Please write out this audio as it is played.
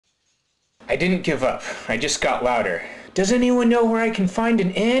I didn't give up. I just got louder. Does anyone know where I can find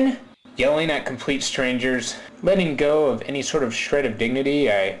an inn? Yelling at complete strangers, letting go of any sort of shred of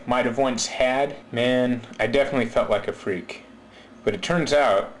dignity I might have once had. Man, I definitely felt like a freak. But it turns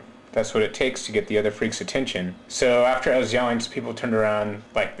out that's what it takes to get the other freak's attention. So after I was yelling, some people turned around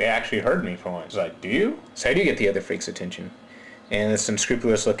like they actually heard me for once. Like, do you? So I do get the other freak's attention. And this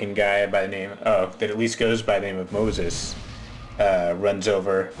unscrupulous looking guy by the name of, that at least goes by the name of Moses, runs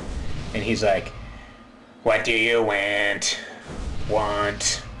over and he's like, what do you want?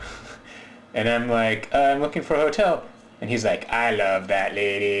 And I'm like, I'm looking for a hotel. And he's like, I love that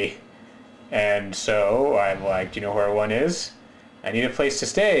lady. And so I'm like, do you know where one is? I need a place to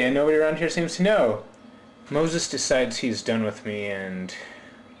stay, and nobody around here seems to know. Moses decides he's done with me, and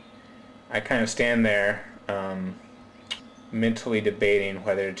I kind of stand there, mentally debating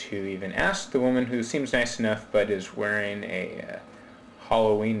whether to even ask the woman who seems nice enough but is wearing a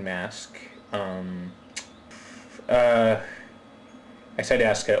Halloween mask. I decided to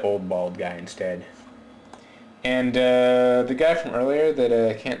ask an old bald guy instead. And the guy from earlier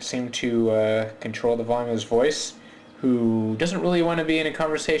that can't seem to control the volume of his voice, who doesn't really want to be in a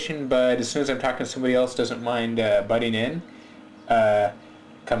conversation, but as soon as I'm talking to somebody else doesn't mind butting in,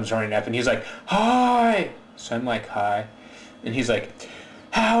 comes running up and he's like, hi! So I'm like, hi. And he's like,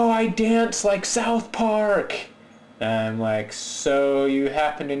 how I dance like South Park! And I'm like, so you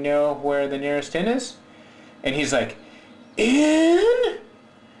happen to know where the nearest inn is? And he's like, inn?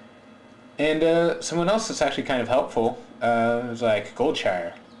 And someone else that's actually kind of helpful was like,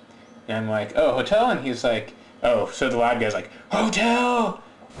 Goldshire. And I'm like, oh, hotel? And he's like, oh, so the loud guy's like, hotel!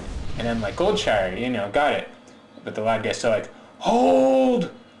 And I'm like, Goldshire, got it. But the loud guy's still like, hold!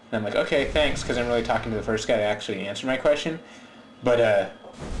 And I'm like, okay, thanks, because I'm really talking to the first guy to actually answer my question. But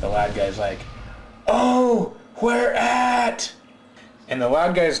the loud guy's like, oh, where at? And the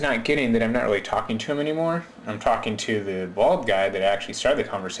loud guy's not getting that I'm not really talking to him anymore. I'm talking to the bald guy that I actually started the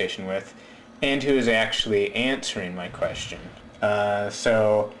conversation with, and who is actually answering my question.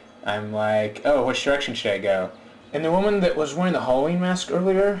 So I'm like, oh, which direction should I go? And the woman that was wearing the Halloween mask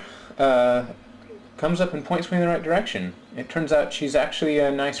earlier comes up and points me in the right direction. It turns out she's actually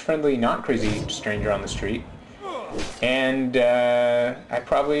a nice, friendly, not crazy stranger on the street. And I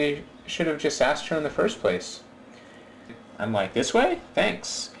probably should have just asked her in the first place. I'm like, this way?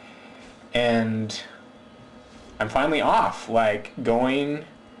 Thanks. And I'm finally off, like, going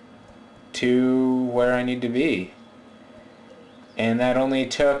to where I need to be. And that only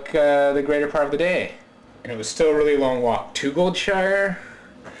took the greater part of the day. And it was still a really long walk to Goldshire.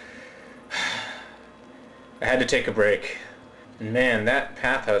 I had to take a break. And man, that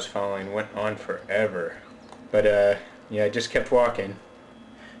path I was following went on forever. But yeah, I just kept walking.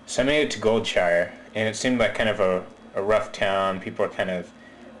 So I made it to Goldshire, and it seemed like kind of a rough town. People are kind of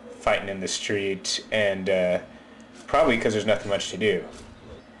fighting in the street, and probably because there's nothing much to do.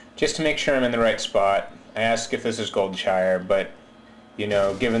 Just to make sure I'm in the right spot, I asked if this is Goldshire, but,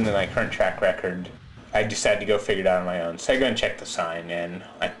 given my current track record, I decided to go figure it out on my own. So I go and check the sign, and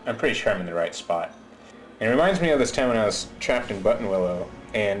I'm pretty sure I'm in the right spot. And it reminds me of this time when I was trapped in Buttonwillow,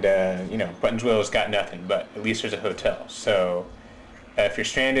 and, Buttonwillow's got nothing, but at least there's a hotel. So if you're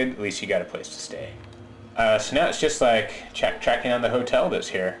stranded, at least you got a place to stay. So now it's just like tracking down the hotel that's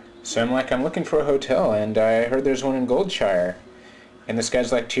here. So I'm looking for a hotel, and I heard there's one in Goldshire. And this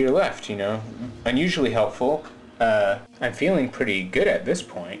guy's like, to your left, unusually helpful. I'm feeling pretty good at this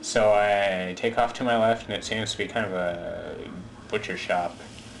point, so I take off to my left, and it seems to be kind of a butcher shop,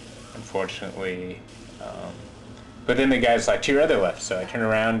 unfortunately. But then the guy's like, to your other left, so I turn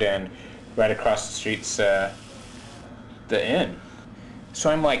around, and right across the street's the inn. So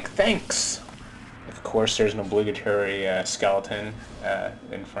I'm like, thanks. Of course, there's an obligatory skeleton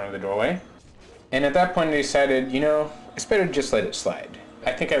in front of the doorway. And at that point, I decided, it's better to just let it slide.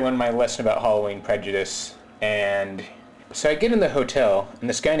 I think I learned my lesson about Halloween prejudice, and so I get in the hotel, and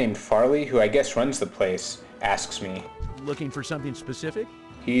this guy named Farley, who I guess runs the place, asks me. Looking for something specific?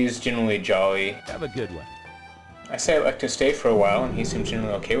 He's generally jolly. Have a good one. I say I'd like to stay for a while, and he seems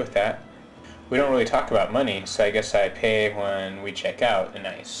generally okay with that. We don't really talk about money, so I guess I pay when we check out, and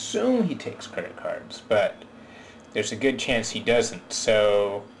I assume he takes credit cards, but there's a good chance he doesn't,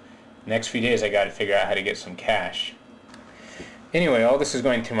 so the next few days I got to figure out how to get some cash. Anyway, all this is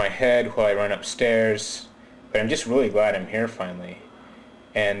going through my head while I run upstairs, but I'm just really glad I'm here finally.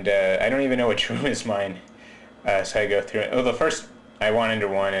 And I don't even know which room is mine, so I go through it. Oh, the first, I went into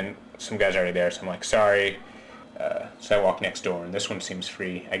one, and some guy's already there, so I'm like, sorry. So I walk next door, and this one seems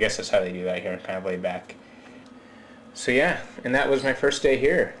free. I guess that's how they do that here, kind of laid back. So yeah, and that was my first day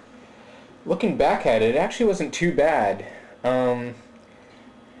here. Looking back at it, it actually wasn't too bad.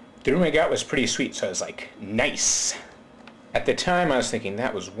 The room I got was pretty sweet, so I was like, nice. At the time, I was thinking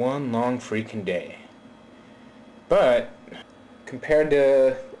that was one long freaking day. But compared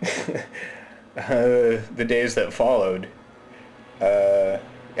to the days that followed, yeah,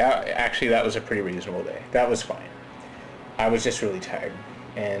 actually that was a pretty reasonable day. That was fine. I was just really tired,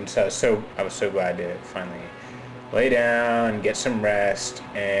 and so I was so glad to finally lay down, get some rest,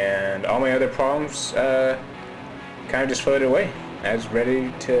 and all my other problems kind of just floated away. I was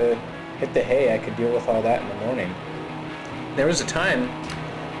ready to hit the hay. I could deal with all that in the morning. There was a time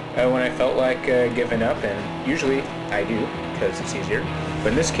when I felt like giving up, and usually I do because it's easier. But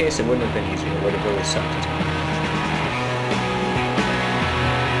in this case, it wouldn't have been easier. It would have really sucked.